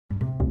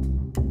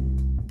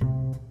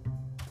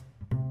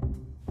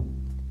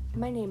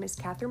My name is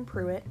Catherine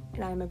Pruitt,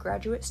 and I am a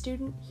graduate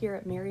student here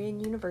at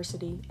Marian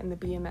University in the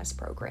BMS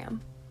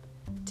program.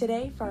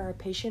 Today, for our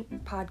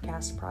patient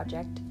podcast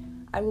project,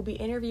 I will be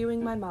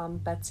interviewing my mom,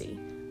 Betsy,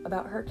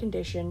 about her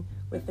condition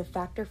with the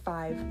Factor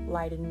V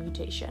Leiden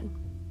mutation.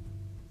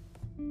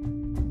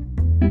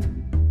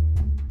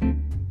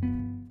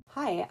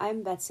 Hi,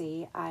 I'm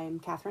Betsy. I'm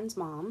Catherine's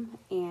mom,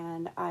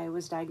 and I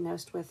was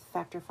diagnosed with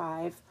Factor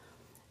V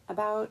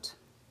about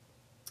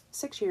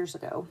 6 years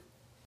ago.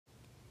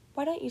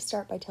 Why don't you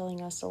start by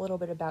telling us a little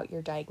bit about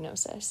your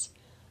diagnosis?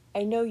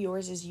 I know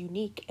yours is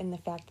unique in the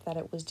fact that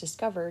it was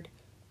discovered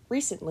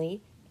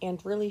recently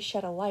and really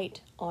shed a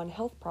light on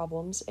health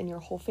problems in your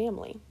whole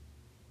family.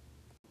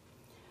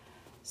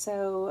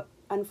 So,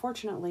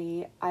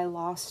 unfortunately, I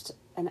lost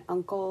an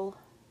uncle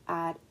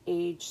at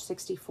age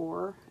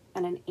 64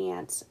 and an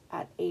aunt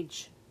at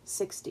age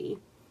 60.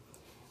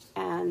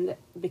 And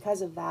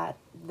because of that,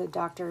 the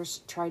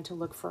doctors tried to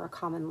look for a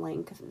common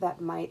link that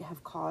might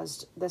have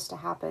caused this to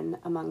happen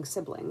among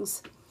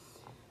siblings.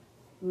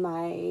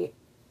 My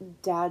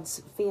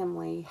dad's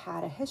family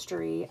had a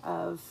history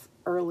of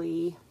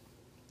early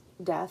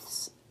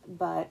deaths,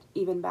 but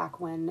even back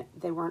when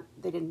they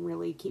didn't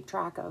really keep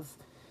track of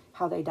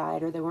how they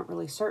died, or they weren't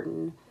really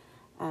certain.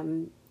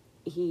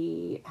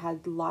 He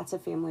had lots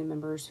of family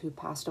members who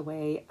passed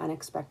away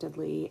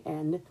unexpectedly,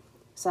 and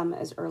some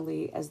as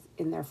early as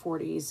in their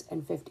 40s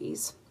and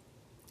 50s.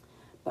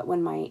 But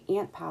when my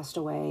aunt passed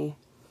away,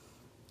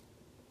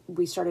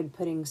 we started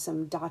putting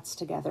some dots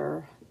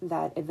together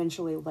that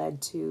eventually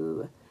led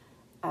to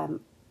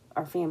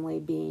our family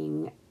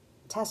being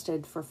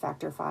tested for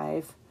Factor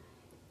V,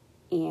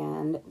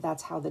 and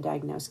that's how the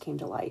diagnosis came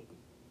to light.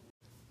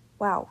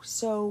 Wow,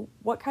 so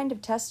what kind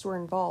of tests were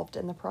involved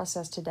in the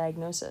process to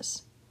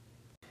diagnosis?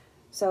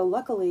 So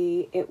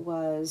luckily, it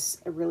was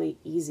a really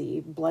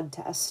easy blood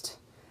test.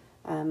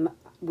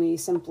 We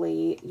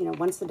simply,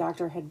 once the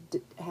doctor had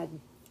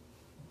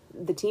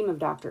the team of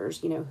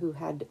doctors, who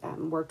had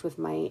worked with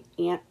my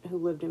aunt who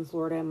lived in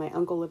Florida, my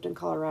uncle lived in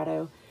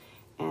Colorado,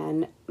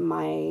 and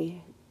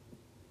my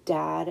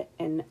dad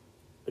and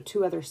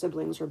two other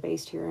siblings were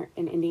based here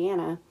in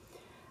Indiana.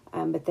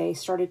 But they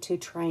started to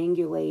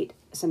triangulate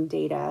some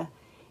data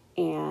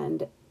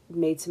and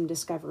made some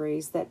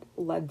discoveries that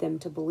led them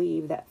to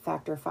believe that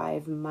Factor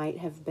V might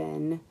have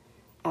been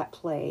at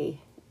play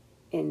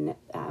in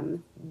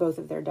both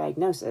of their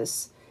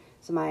diagnosis.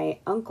 So my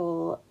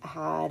uncle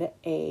had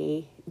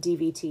a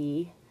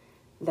DVT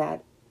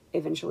that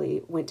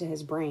eventually went to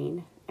his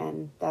brain,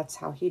 and that's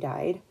how he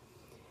died.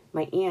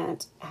 My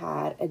aunt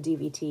had a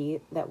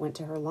DVT that went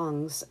to her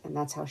lungs, and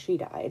that's how she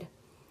died.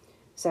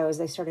 So as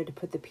they started to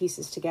put the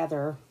pieces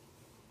together,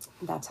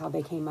 that's how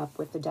they came up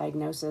with the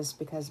diagnosis,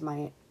 because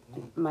my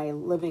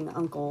living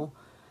uncle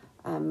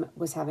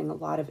was having a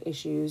lot of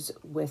issues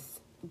with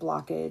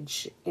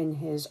blockage in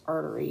his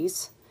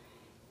arteries,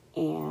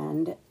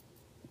 and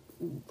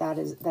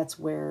that's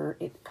where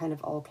it kind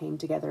of all came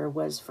together,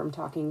 was from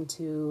talking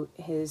to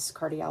his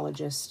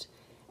cardiologist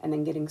and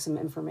then getting some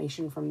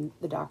information from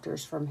the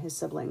doctors from his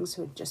siblings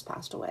who had just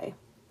passed away.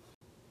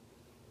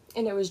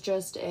 And it was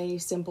just a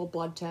simple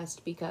blood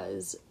test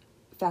because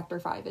Factor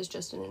V is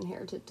just an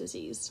inherited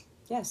disease.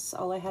 Yes,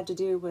 all I had to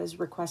do was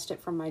request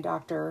it from my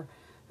doctor,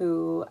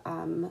 who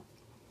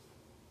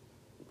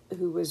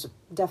was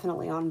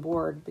definitely on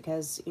board,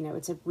 because,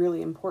 it's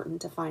really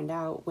important to find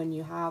out when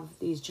you have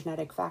these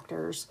genetic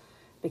factors,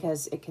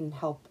 because it can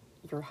help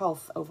your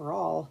health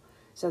overall.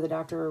 So the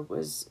doctor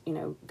was,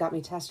 got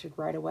me tested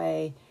right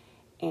away,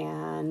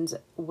 and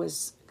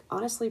was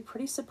honestly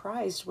pretty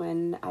surprised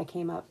when I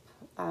came up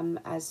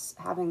as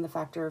having the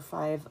Factor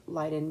V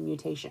Leiden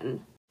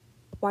mutation.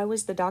 Why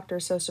was the doctor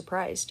so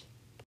surprised?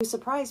 I was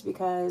surprised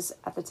because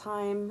at the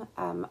time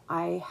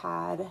I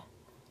had,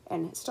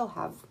 and still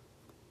have,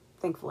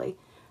 thankfully,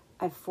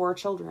 I have 4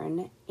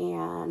 children,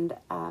 and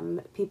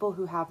people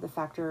who have the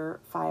Factor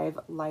V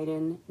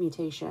Leiden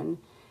mutation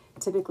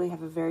typically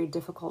have a very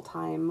difficult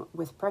time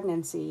with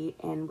pregnancy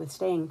and with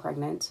staying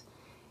pregnant.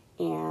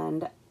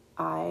 And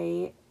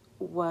I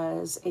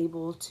was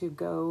able to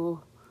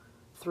go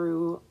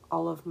through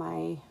all of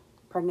my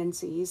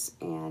pregnancies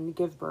and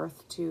give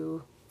birth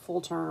to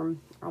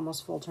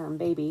almost full-term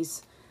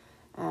babies,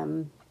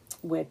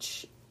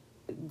 which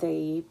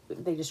they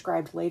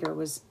described later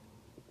was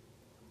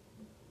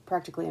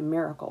practically a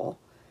miracle,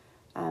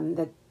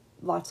 that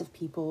lots of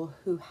people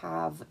who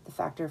have the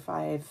Factor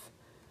V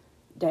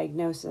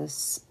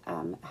diagnosis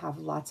have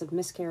lots of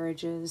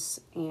miscarriages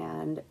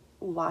and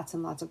lots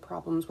of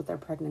problems with their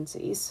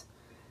pregnancies.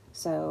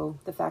 So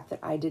the fact that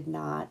I did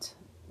not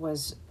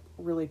was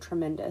really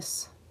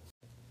tremendous.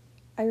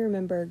 I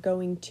remember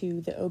going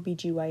to the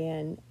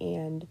OBGYN,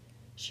 and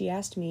she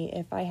asked me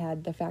if I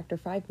had the Factor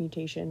V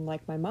mutation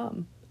like my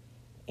mom,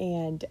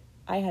 and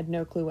I had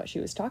no clue what she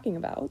was talking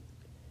about.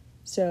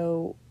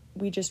 So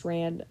we just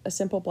ran a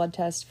simple blood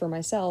test for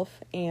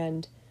myself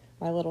and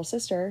my little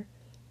sister,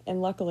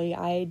 and luckily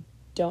I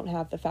don't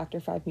have the Factor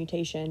V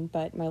mutation,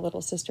 but my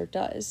little sister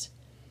does.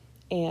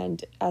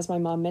 And as my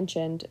mom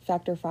mentioned,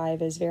 Factor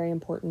V is very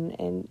important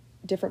in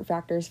different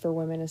factors for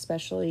women,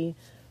 especially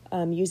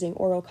using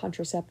oral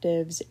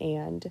contraceptives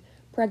and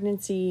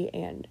pregnancy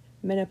and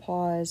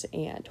menopause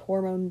and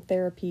hormone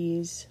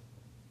therapies.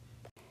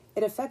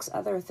 It affects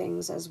other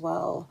things as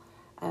well.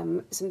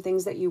 Some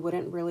things that you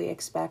wouldn't really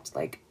expect.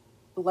 Like,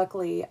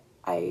 luckily,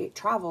 I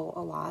travel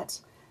a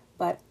lot,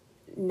 but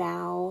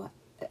now,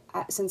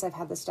 since I've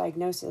had this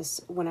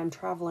diagnosis, when I'm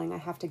traveling, I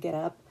have to get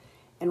up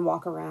and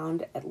walk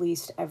around at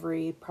least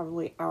every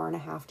probably hour and a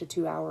half to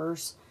 2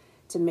 hours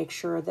to make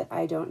sure that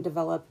I don't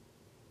develop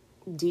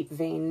deep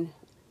vein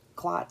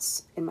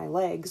clots in my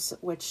legs,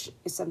 which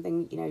is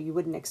something, you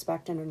wouldn't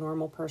expect in a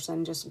normal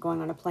person just going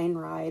on a plane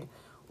ride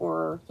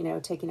or,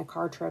 taking a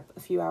car trip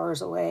a few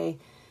hours away.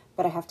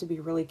 But I have to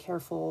be really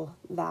careful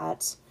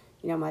that,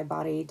 my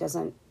body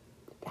doesn't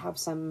have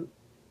some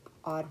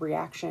odd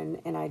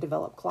reaction and I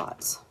develop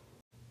clots.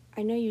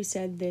 I know you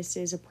said this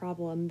is a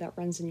problem that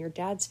runs in your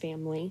dad's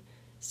family.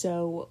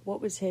 So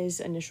what was his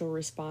initial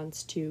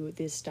response to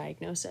this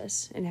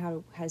diagnosis, and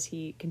how has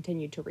he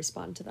continued to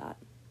respond to that?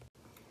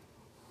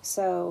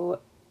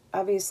 So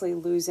obviously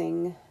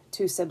losing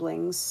two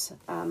siblings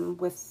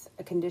with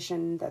a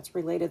condition that's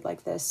related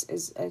like this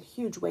is a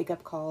huge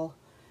wake-up call.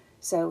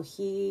 So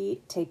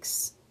he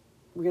takes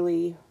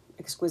really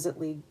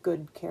exquisitely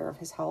good care of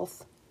his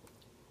health.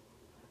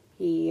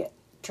 He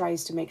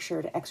tries to make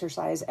sure to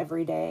exercise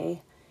every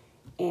day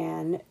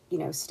and,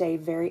 stay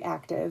very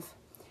active.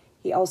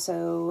 He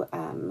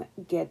also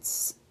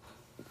gets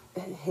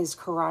his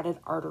carotid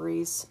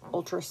arteries,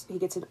 he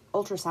gets an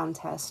ultrasound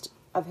test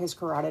of his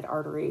carotid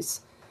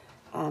arteries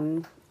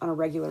on a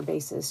regular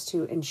basis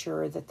to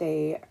ensure that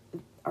they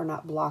are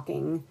not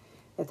blocking,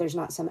 that there's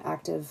not some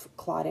active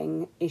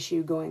clotting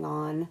issue going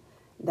on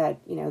that,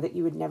 that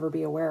you would never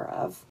be aware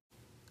of.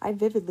 I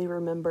vividly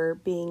remember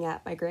being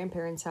at my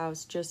grandparents'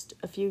 house just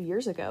a few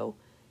years ago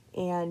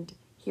and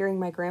hearing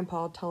my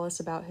grandpa tell us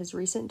about his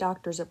recent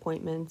doctor's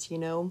appointments.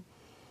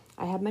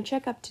 I had my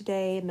checkup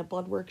today and the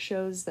blood work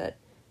shows that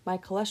my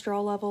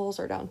cholesterol levels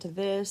are down to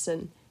this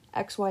and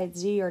X, Y, and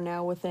Z are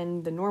now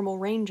within the normal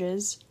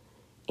ranges.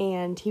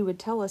 And he would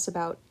tell us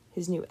about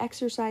his new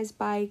exercise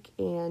bike,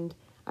 and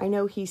I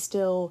know he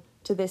still,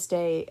 to this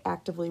day,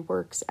 actively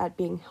works at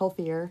being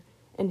healthier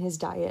in his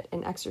diet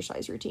and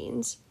exercise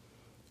routines.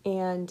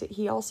 And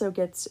he also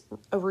gets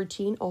a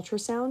routine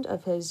ultrasound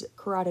of his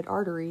carotid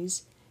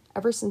arteries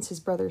ever since his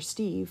brother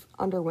Steve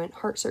underwent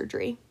heart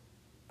surgery.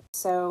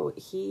 So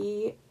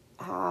he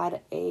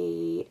had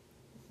a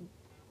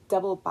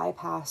double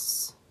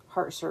bypass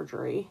heart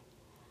surgery,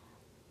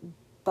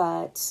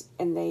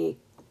 and they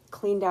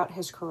cleaned out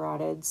his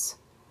carotids,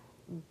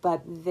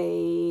 but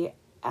they,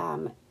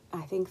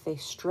 I think they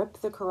strip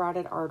the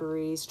carotid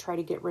arteries, try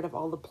to get rid of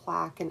all the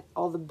plaque and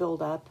all the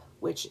buildup,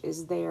 which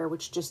is there,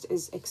 which just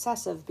is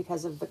excessive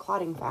because of the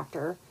clotting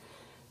factor.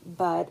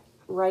 But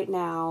right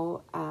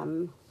now,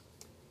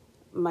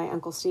 my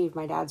Uncle Steve,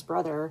 my dad's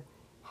brother,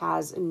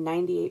 has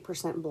 98%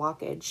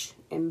 blockage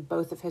in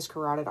both of his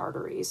carotid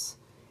arteries.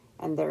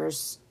 And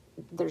there's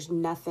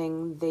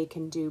nothing they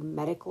can do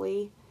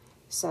medically.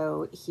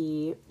 So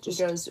he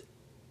goes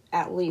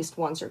at least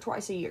once or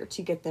twice a year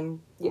to get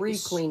them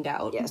re-cleaned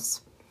out.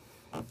 Yes.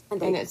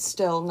 And it's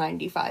still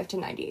 95 to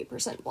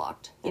 98%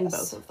 blocked in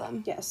both of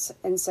them. Yes.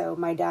 And so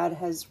my dad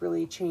has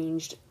really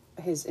changed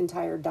his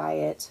entire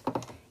diet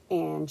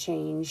and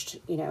changed,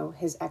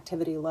 his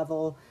activity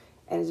level,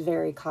 and is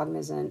very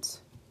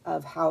cognizant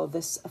of how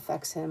this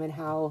affects him and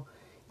how,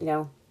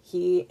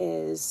 he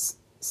is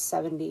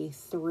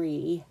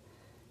 73.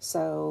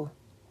 So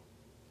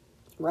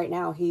right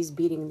now he's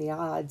beating the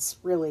odds,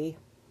 really.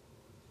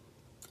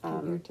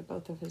 Compared to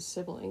both of his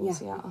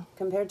siblings, yeah.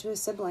 Compared to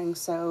his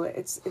siblings, so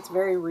it's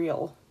very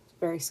real. It's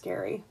very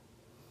scary.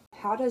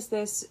 How does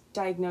this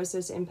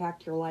diagnosis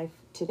impact your life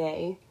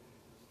today?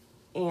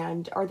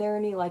 And are there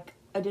any,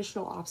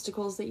 additional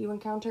obstacles that you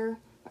encounter?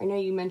 I know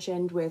you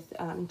mentioned with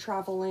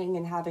traveling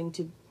and having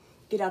to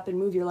get up and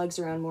move your legs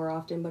around more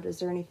often, but is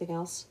there anything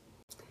else?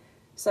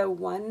 So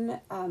one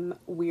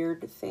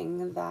weird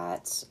thing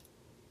that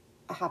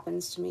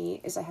happens to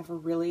me is I have a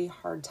really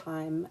hard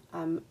time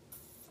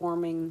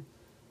forming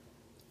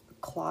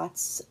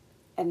clots,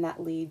 and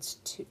that leads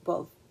to,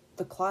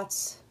 the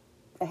clots,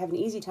 I have an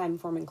easy time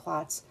forming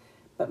clots,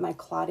 but my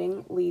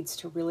clotting leads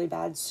to really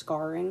bad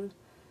scarring.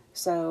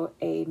 So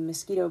a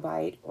mosquito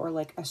bite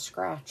or a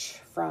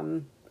scratch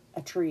from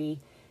a tree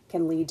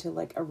can lead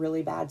to a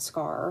really bad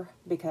scar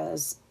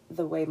because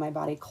the way my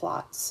body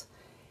clots.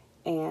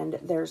 And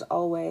there's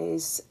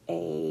always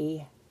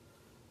a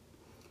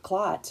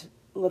clot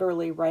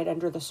literally right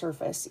under the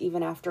surface,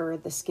 even after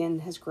the skin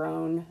has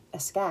grown a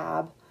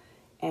scab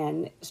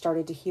and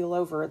started to heal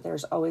over,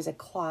 there's always a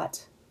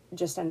clot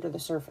just under the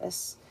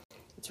surface.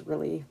 It's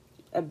really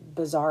a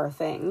bizarre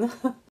thing.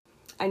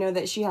 I know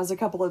that she has a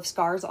couple of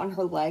scars on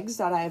her legs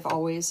that I've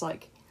always,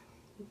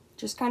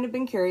 just kind of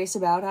been curious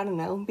about. I don't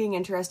know, being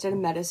interested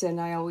in medicine,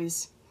 I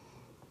always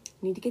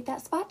need to get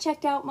that spot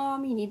checked out,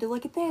 Mom. You need to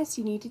look at this.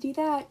 You need to do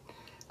that.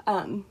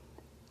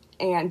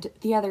 And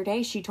the other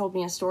day, she told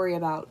me a story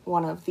about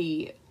one of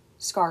the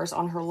scars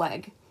on her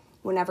leg.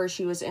 whenever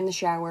she was in the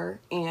shower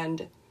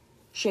and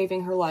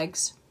shaving her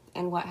legs.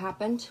 And what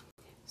happened?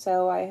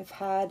 So I have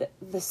had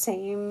the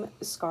same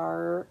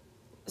scar,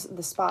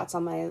 the spots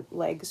on my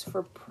legs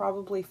for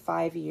probably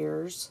 5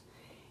 years.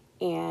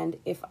 And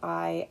if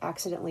I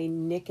accidentally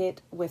nick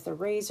it with a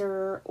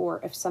razor or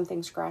if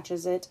something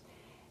scratches it,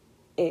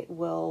 it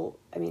will,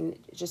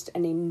 just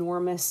an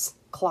enormous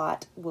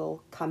clot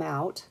will come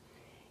out.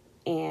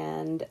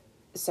 And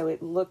so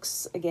it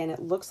looks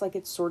like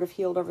it's sort of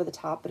healed over the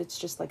top, but it's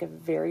just like a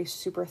very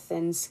super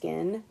thin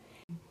skin.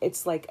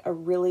 It's like a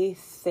really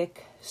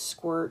thick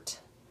squirt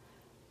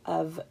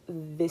of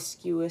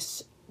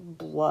viscous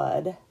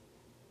blood.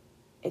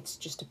 It's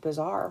just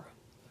bizarre.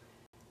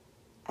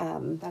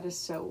 That is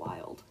so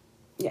wild.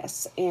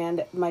 Yes,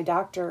 and my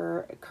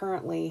doctor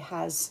currently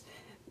has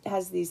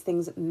these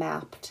things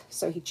mapped,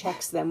 so he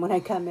checks them when I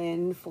come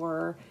in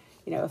for,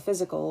 a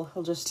physical.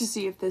 He'll just to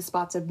see if the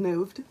spots have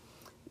moved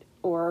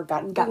or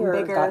gotten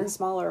bigger, gotten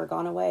smaller, or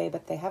gone away,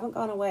 but they haven't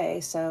gone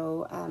away,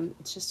 so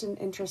it's just an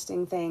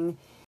interesting thing.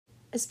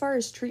 As far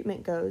as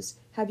treatment goes,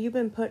 have you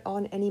been put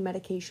on any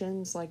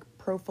medications, like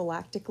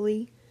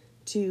prophylactically,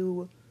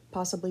 to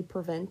possibly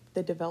prevent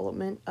the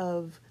development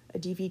of a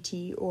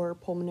DVT or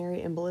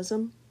pulmonary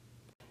embolism?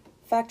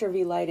 Factor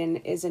V Leiden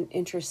is an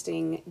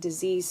interesting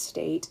disease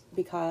state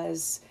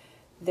because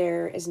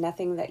there is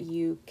nothing that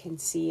you can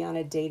see on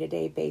a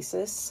day-to-day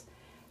basis.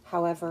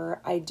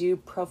 However, I do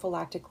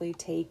prophylactically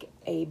take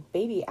a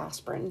baby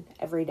aspirin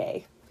every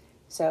day.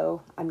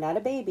 So I'm not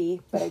a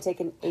baby, but I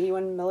take an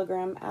 81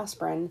 milligram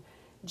aspirin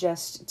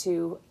just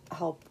to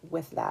help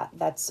with that.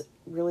 That's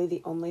really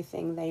the only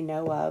thing they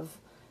know of,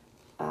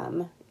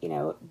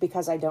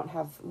 because I don't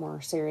have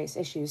more serious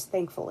issues,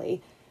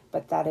 thankfully.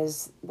 But that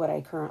is what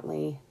I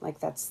currently,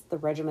 that's the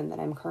regimen that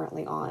I'm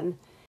currently on.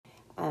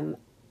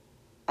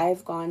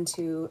 I've gone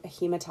to a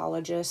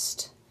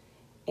hematologist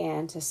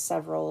and to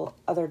several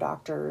other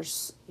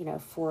doctors,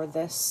 for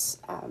this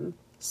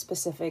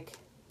specific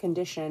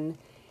condition.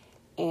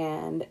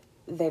 And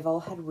they've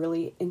all had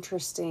really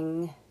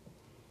interesting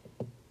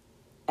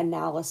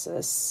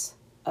analysis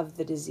of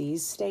the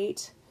disease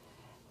state.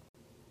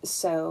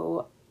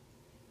 So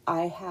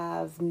I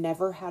have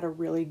never had a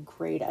really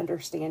great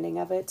understanding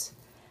of it.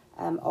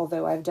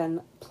 Although I've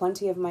done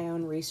plenty of my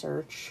own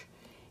research,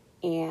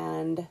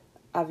 and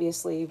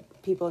obviously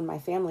people in my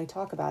family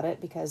talk about it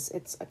because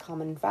it's a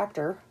common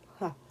factor.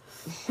 Huh.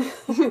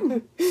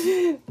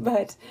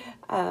 But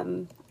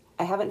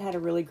I haven't had a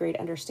really great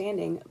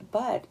understanding,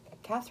 but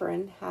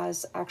Catherine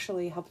has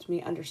actually helped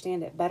me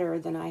understand it better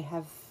than I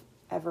have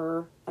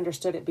ever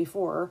understood it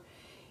before,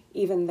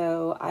 even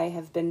though I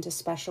have been to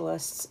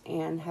specialists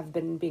and have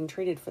been being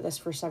treated for this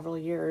for several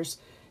years.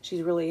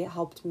 She's really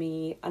helped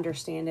me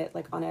understand it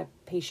on a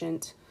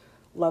patient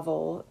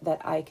level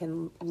that I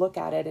can look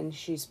at it, and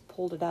she's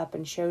pulled it up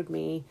and showed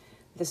me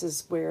this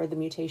is where the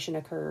mutation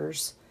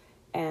occurs,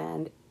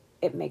 and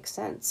it makes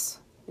sense,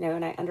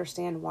 and I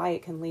understand why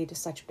it can lead to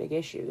such big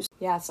issues.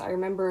 Yes, I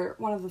remember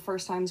one of the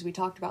first times we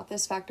talked about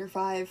this Factor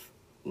V,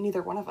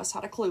 neither one of us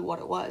had a clue what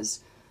it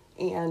was,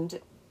 and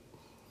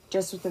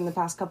just within the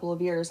past couple of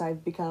years,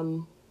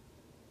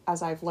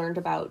 as I've learned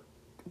about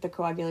the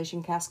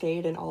coagulation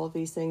cascade and all of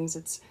these things,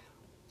 it's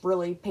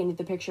really painted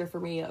the picture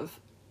for me of,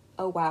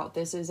 oh wow,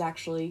 this is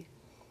actually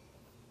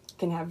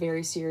can have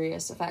very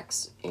serious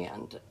effects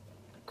and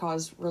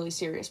cause really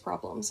serious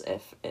problems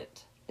if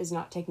it is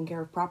not taken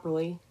care of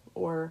properly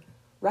or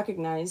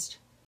recognized.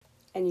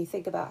 And you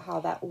think about how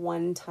that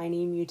one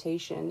tiny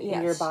mutation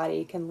in your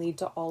body can lead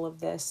to all of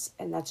this,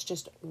 and that's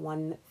just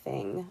one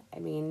thing.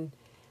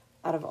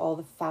 Out of all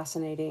the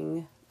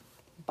fascinating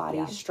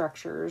body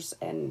structures,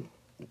 and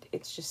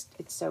it's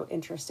so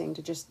interesting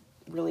to just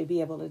really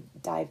be able to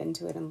dive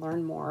into it and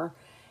learn more.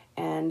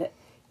 And,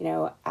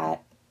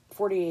 at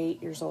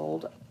 48 years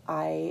old,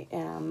 I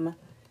am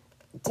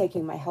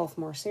taking my health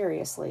more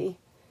seriously.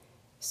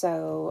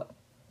 So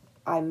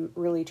I'm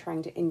really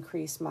trying to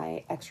increase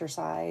my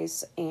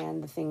exercise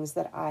and the things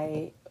that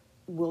I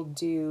will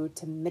do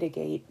to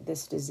mitigate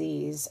this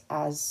disease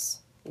as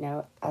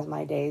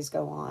my days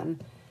go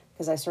on.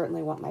 Because I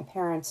certainly want my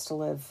parents to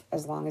live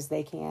as long as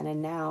they can.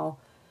 And now,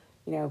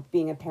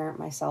 being a parent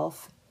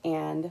myself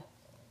and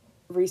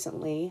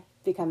recently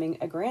becoming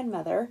a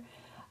grandmother,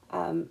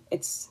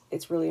 it's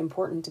really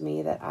important to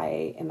me that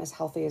I am as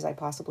healthy as I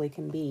possibly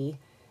can be.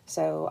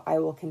 So I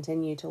will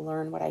continue to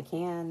learn what I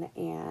can,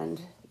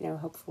 and,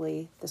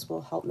 hopefully this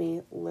will help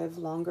me live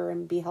longer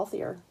and be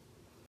healthier.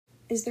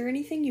 Is there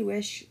anything you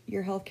wish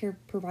your healthcare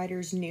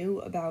providers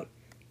knew about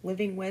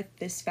living with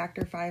this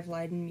Factor V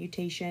Leiden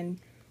mutation,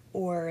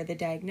 or the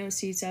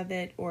diagnosis of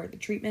it, or the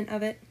treatment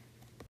of it?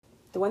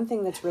 The one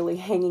thing that's really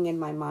hanging in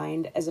my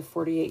mind as a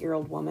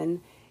 48-year-old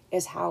woman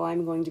is how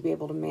I'm going to be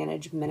able to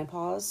manage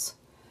menopause,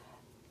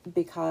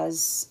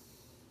 because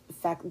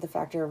the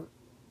Factor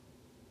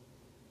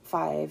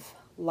V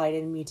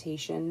Leiden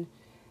mutation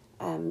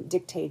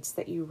dictates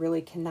that you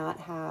really cannot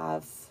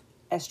have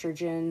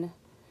estrogen.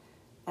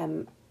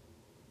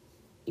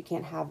 You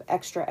can't have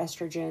extra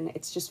estrogen.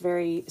 It's just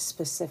very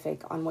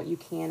specific on what you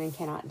can and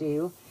cannot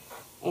do.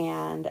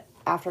 And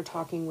after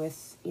talking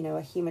with, a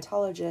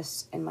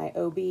hematologist and my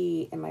OB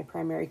and my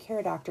primary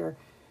care doctor,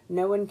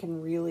 no one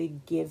can really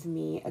give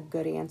me a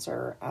good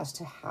answer as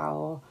to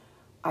how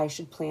I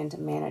should plan to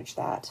manage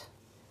that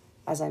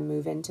as I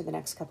move into the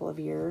next couple of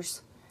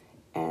years.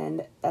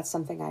 And that's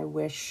something I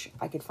wish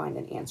I could find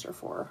an answer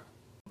for.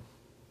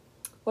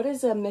 What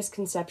is a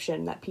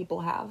misconception that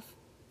people have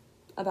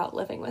about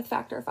living with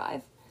factor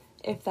V,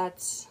 if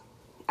that's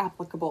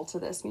applicable to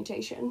this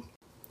mutation?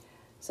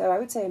 So I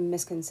would say a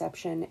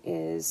misconception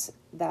is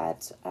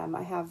that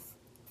I have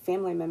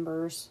family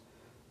members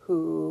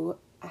who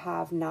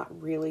have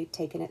not really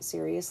taken it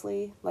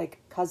seriously, like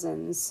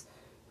cousins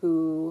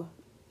who,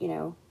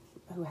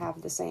 who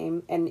have the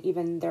same, and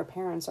even their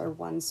parents are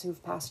ones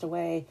who've passed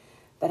away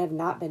that have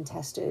not been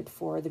tested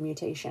for the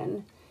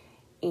mutation.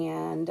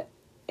 And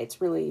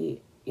it's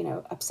really,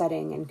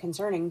 upsetting and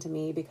concerning to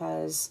me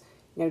because,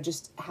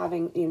 just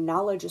having,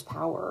 knowledge is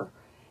power.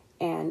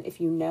 And if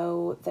you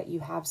know that you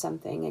have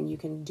something and you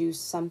can do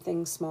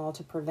something small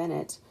to prevent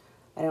it,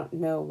 I don't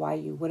know why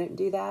you wouldn't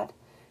do that.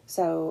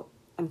 So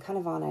I'm kind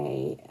of on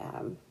a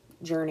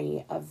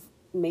journey of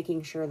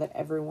making sure that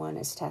everyone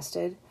is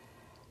tested.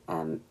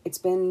 It's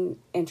been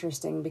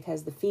interesting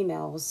because the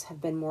females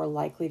have been more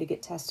likely to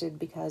get tested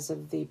because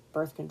of the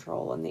birth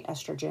control and the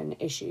estrogen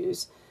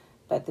issues.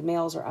 But the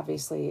males are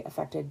obviously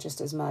affected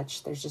just as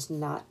much. There's just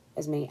not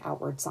as many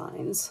outward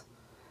signs.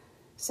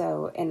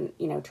 So, and,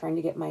 trying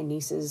to get my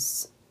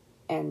nieces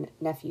and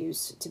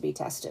nephews to be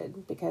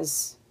tested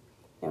because,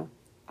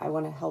 I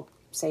want to help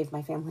save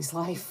my family's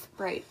life.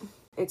 Right.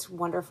 It's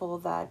wonderful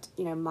that,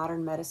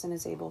 modern medicine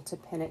is able to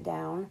pin it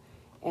down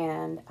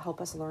and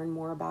help us learn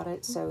more about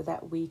it so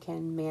that we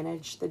can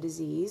manage the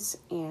disease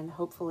and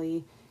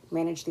hopefully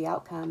manage the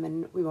outcome,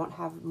 and we won't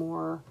have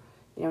more,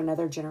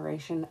 another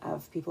generation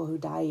of people who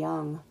die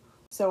young.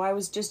 So I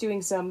was just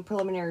doing some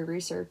preliminary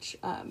research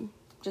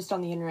just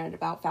on the internet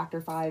about factor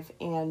V,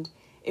 and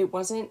it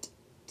wasn't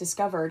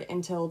discovered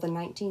until the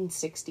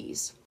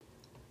 1960s.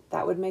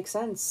 That would make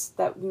sense.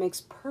 That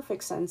makes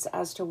perfect sense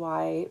as to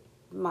why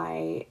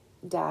my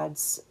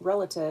dad's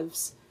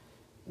relatives,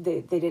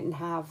 they didn't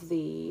have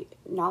the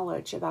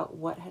knowledge about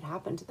what had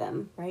happened to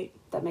them. Right.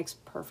 That makes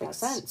perfect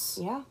sense.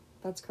 Yeah,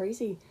 that's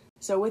crazy.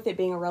 So with it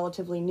being a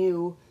relatively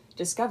new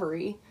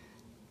discovery,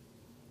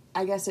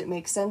 I guess it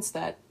makes sense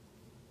that,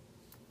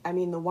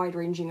 the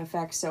wide-ranging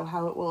effects, so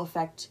how it will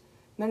affect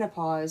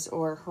menopause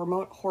or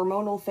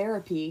hormonal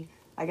therapy,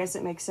 I guess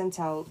it makes sense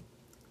how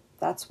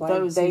that's why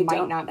those they might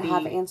don't not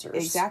have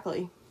answers.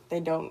 Exactly.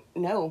 They don't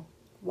know.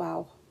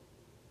 Wow.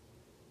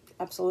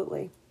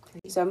 Absolutely.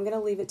 So I'm going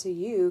to leave it to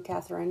you,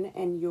 Catherine,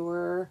 and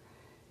your,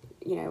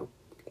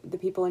 the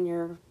people in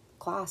your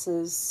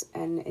classes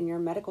and in your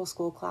medical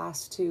school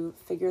class to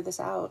figure this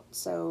out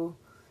so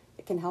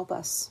it can help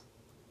us.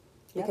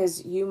 Yep.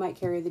 Because you might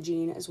carry the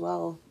gene as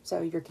well,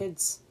 so your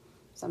kids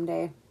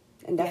someday.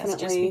 And definitely,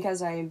 yes, just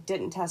because I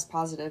didn't test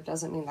positive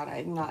doesn't mean that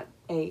I'm not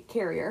a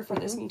carrier for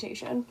this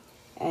mutation.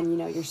 And,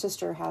 your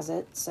sister has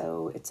it,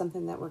 so it's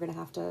something that we're going to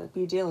have to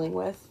be dealing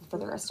with for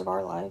the rest of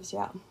our lives,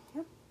 yeah.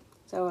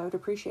 So I would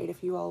appreciate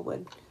if you all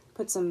would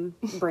put some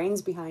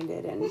brains behind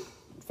it and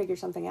figure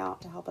something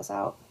out to help us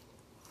out.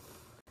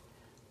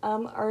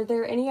 Are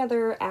there any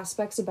other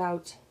aspects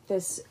about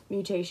this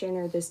mutation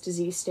or this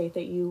disease state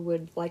that you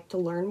would like to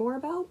learn more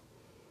about?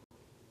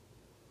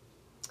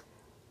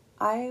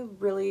 I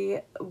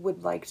really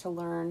would like to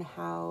learn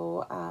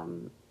how,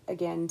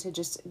 again, to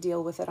just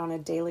deal with it on a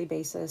daily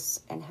basis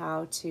and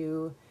how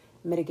to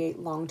mitigate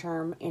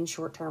long-term and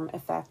short-term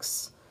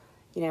effects.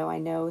 I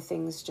know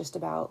things just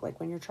about, like,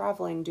 when you're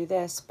traveling, do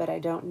this, but I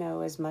don't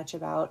know as much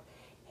about,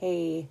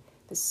 hey,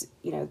 this,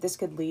 this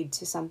could lead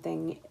to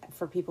something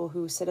for people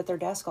who sit at their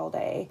desk all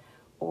day,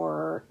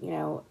 or,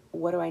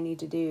 what do I need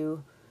to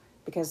do?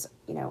 Because,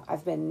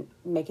 I've been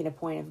making a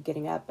point of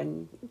getting up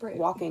and right.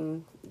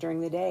 walking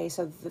during the day.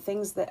 So the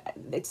things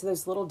it's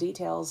those little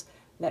details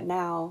that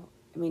now,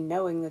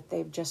 knowing that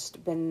they've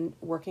just been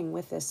working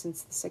with this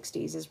since the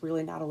 60s is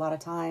really not a lot of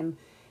time.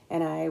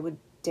 And I would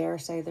dare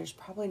say there's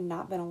probably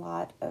not been a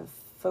lot of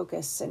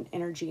focus and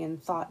energy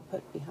and thought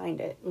put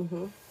behind it.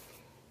 Mm-hmm.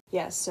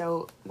 Yes,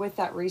 so with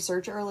that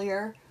research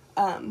earlier,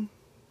 and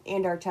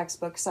our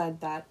textbook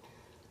said that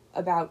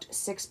about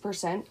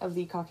 6% of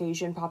the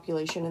Caucasian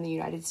population in the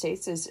United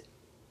States is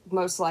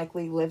most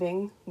likely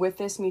living with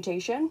this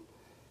mutation,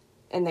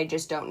 and they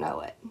just don't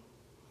know it.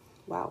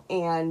 Wow.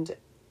 And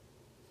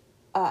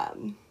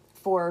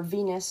for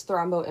venous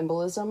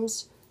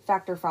thromboembolisms,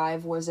 factor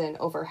V was in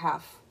over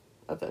half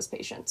of those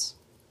patients.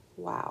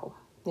 Wow.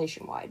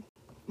 Nationwide.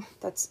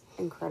 That's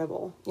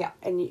incredible. Yeah.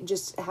 And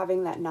just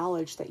having that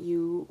knowledge that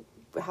you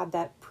have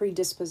that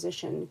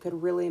predisposition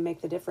could really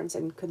make the difference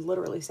and could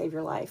literally save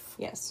your life.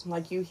 Yes.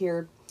 Like you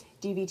hear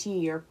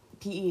DVT or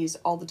PEs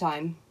all the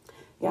time.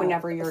 Yeah.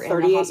 Whenever you're in a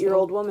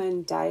 38-year-old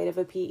woman died of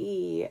a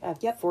PE. A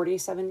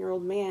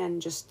 47-year-old man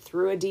just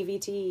threw a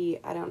DVT.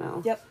 I don't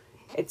know. Yep.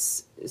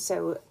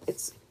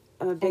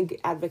 I'm a big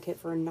advocate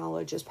for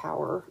knowledge is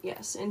power.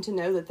 Yes. And to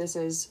know that this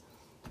is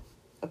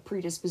a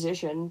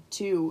predisposition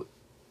to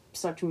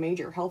such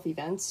major health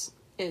events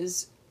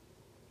is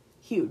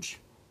huge.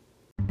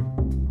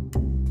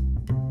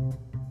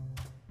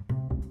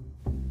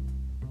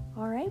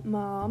 All right,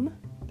 Mom,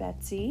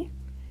 Betsy,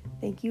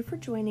 thank you for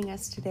joining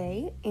us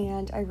today,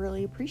 and I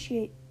really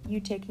appreciate you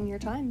taking your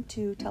time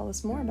to tell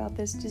us more about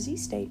this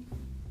disease state.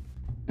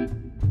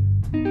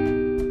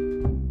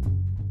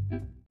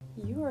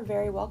 You are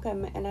very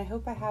welcome, and I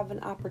hope I have an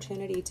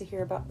opportunity to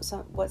hear about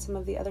what some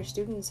of the other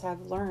students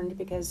have learned,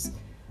 because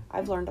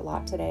I've learned a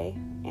lot today,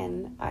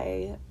 and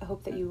I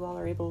hope that you all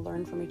are able to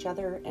learn from each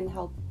other and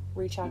help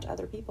reach out to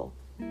other people.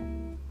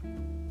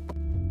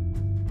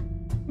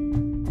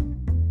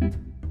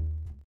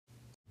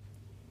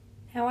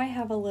 Now I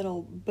have a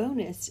little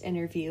bonus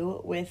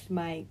interview with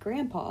my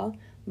grandpa,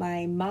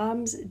 my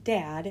mom's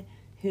dad,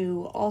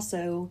 who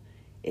also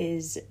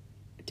is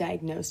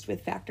diagnosed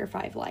with Factor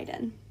V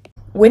Leiden.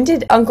 When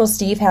did Uncle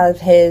Steve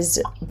have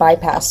his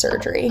bypass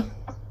surgery?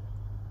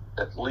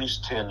 At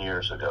least 10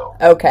 years ago.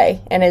 Okay,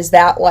 and is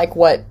that like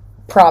what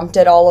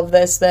prompted all of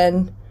this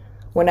then?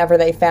 Whenever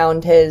they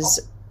found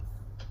his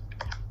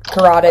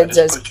carotids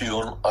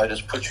I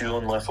just put you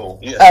on my phone.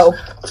 Yes. Oh.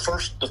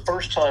 The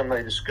first time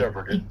they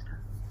discovered it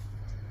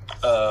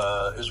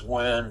is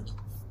when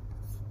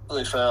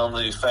they found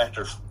the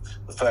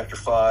factor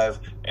 5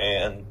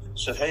 and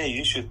said, "Hey,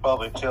 you should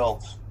probably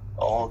tell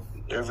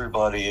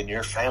everybody in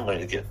your family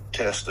to get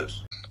tested."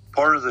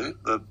 Part of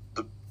the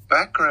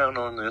background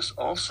on this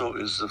also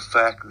is the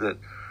fact that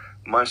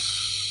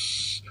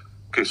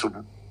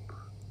so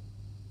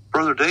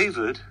Brother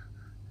David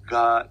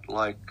got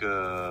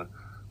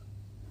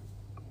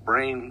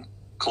brain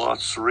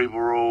clots,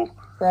 cerebral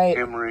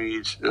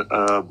hemorrhage,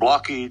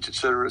 blockage, et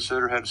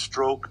cetera, had a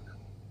stroke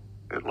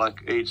at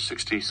age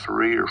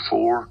 63 or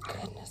 4.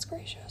 Goodness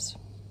gracious.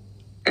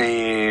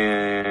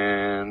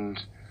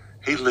 And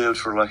he lived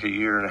for a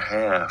year and a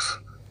half,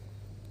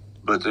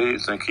 but they didn't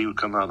think he would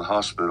come out of the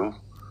hospital.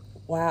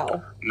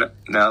 Wow.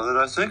 Now that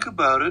I think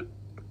about it,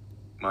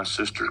 my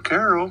sister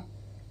Carol,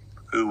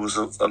 who was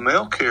a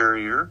mail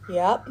carrier,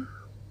 Yep.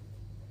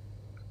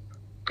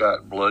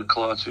 got blood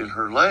clots in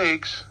her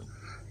legs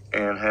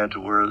and had to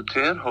wear the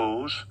TED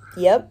hose.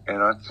 Yep.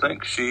 And I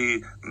think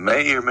she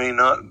may or may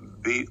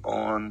not be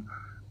on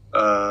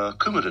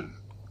Coumadin.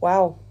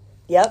 Wow.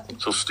 Yep.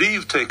 So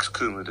Steve takes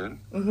Coumadin.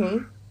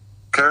 Mm-hmm.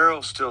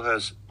 Carol still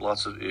has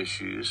lots of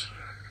issues.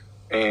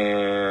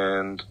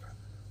 And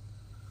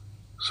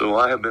so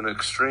I have been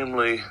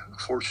extremely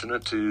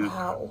fortunate to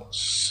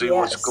see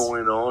what's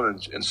going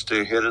on and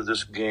stay ahead of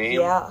this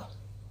game. Yeah.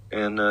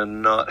 And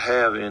not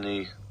have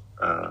any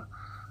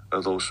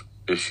of those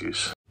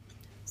issues.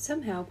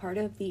 Somehow part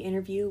of the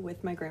interview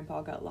with my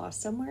grandpa got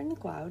lost somewhere in the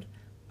cloud,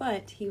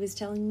 but he was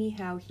telling me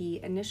how he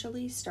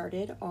initially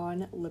started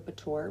on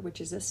Lipitor, which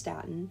is a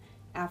statin,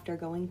 after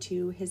going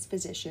to his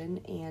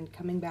physician and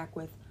coming back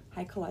with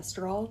high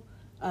cholesterol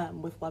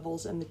with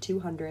levels in the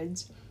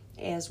 200s,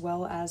 as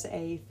well as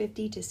a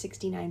 50 to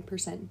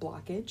 69%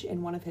 blockage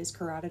in one of his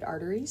carotid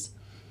arteries.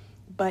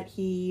 But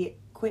he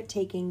quit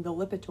taking the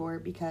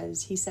Lipitor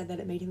because he said that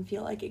it made him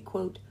feel like a,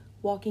 quote,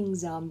 walking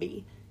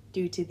zombie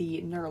due to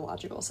the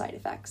neurological side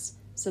effects.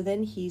 So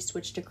then he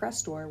switched to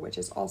Crestor, which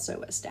is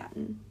also a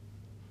statin.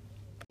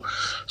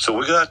 So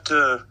we got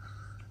the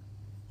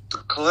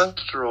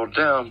cholesterol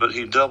down, but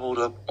he doubled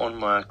up on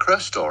my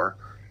Crestor,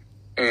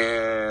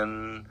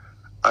 and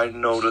I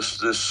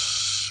noticed this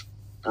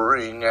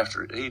spring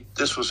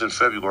this was in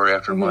February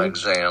after my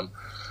exam.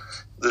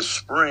 This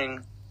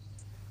spring,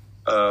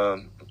 I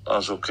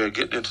was okay.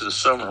 Getting into the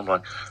summer, I'm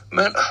like,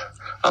 man,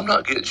 I'm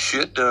not getting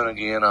shit done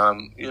again.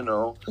 I'm,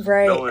 no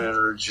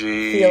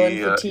energy.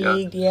 Feeling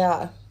fatigued,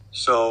 yeah.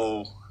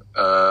 So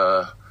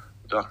the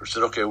doctor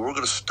said, okay, we're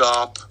going to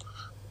stop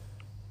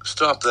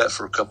that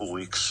for a couple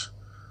weeks,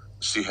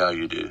 see how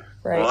you do.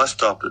 Right. Well, I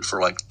stopped it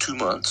for 2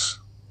 months.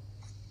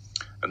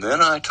 And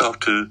then I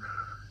talked to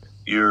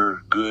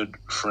your good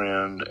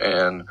friend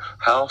and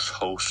house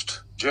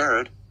host,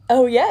 Jared.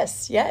 Oh,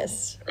 yes.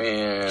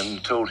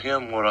 And told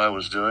him what I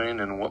was doing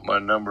and what my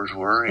numbers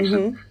were. And he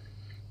said,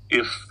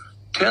 if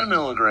 10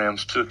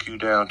 milligrams took you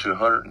down to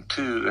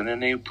 102 and then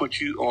they put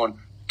you on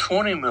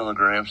 20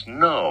 milligrams,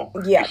 no.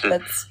 Yeah, he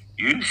said,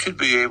 you should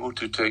be able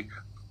to take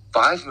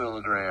 5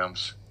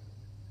 milligrams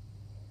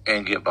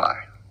and get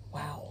by.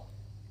 Wow.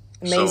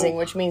 Amazing,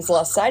 which means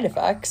less side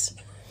effects.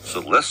 So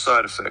less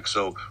side effects.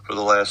 So for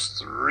the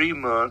last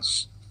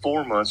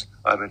 4 months,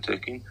 I've been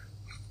taking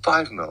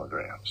 5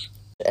 milligrams.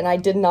 And I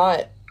did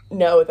not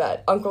know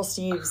that Uncle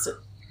Steve's,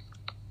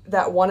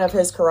 that one of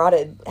his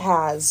carotid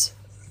has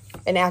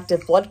an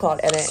active blood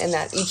clot in it, and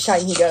that each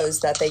time he goes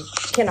that they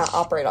cannot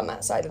operate on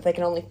that side, that they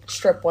can only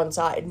strip one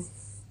side.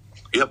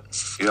 Yep.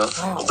 Wow.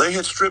 Well, they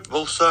had stripped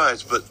both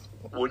sides, but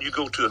when you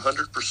go to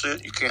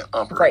 100%, you can't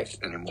operate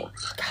anymore.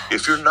 Gosh.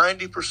 If you're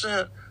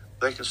 90%,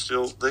 they can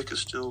still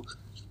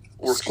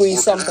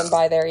squeeze something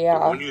by there, yeah.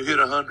 But when you hit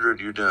 100,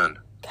 you're done.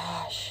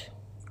 Gosh,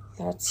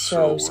 that's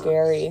so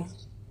scary.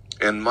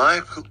 And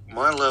my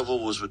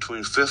level was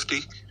between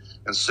 50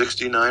 and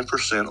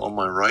 69% on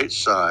my right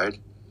side,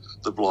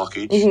 the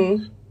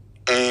blockage,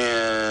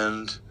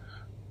 and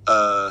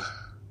I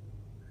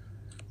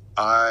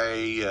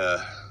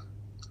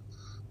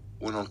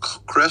went on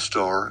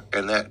Crestor,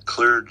 and that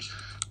cleared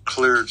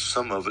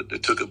some of it.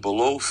 It took it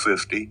below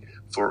 50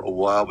 for a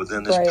while, but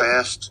then this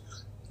past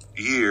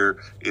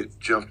year, it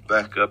jumped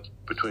back up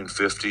between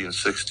 50 and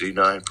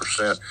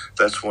 69%.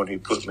 That's when he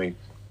put me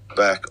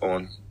back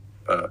on,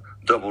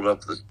 doubled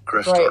up the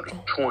Crestor to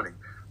 20.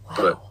 Wow.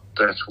 But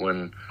that's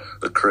when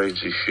the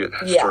crazy shit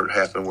started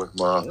happening with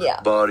my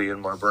body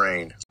and my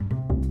brain.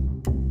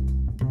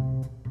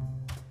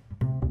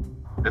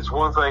 It's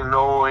one thing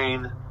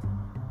knowing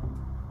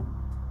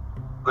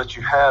that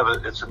you have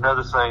it. It's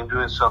another thing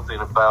doing something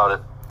about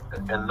it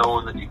and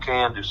knowing that you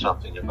can do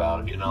something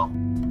about it, you know?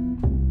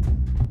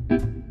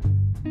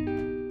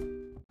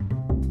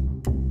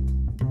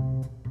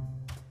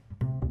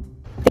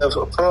 If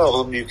a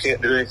problem, you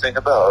can't do anything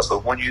about it,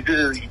 but when you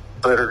do, you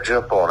better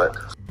jump on it.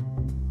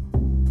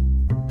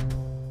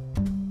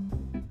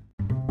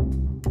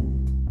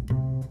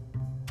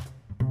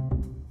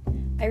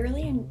 I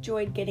really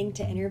enjoyed getting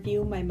to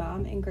interview my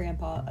mom and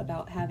grandpa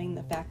about having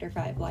the Factor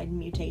V Leiden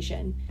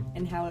mutation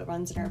and how it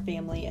runs in our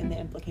family and the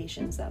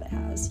implications that it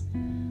has.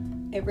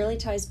 It really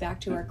ties back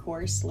to our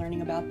course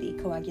learning about the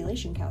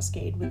coagulation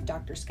cascade with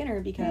Dr.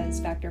 Skinner, because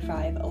Factor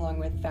V, along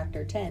with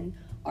Factor X,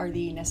 are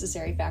the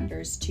necessary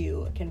factors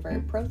to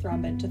convert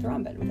prothrombin to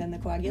thrombin within the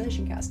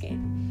coagulation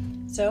cascade.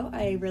 So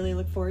I really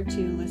look forward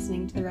to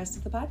listening to the rest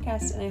of the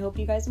podcast, and I hope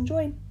you guys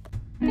enjoyed.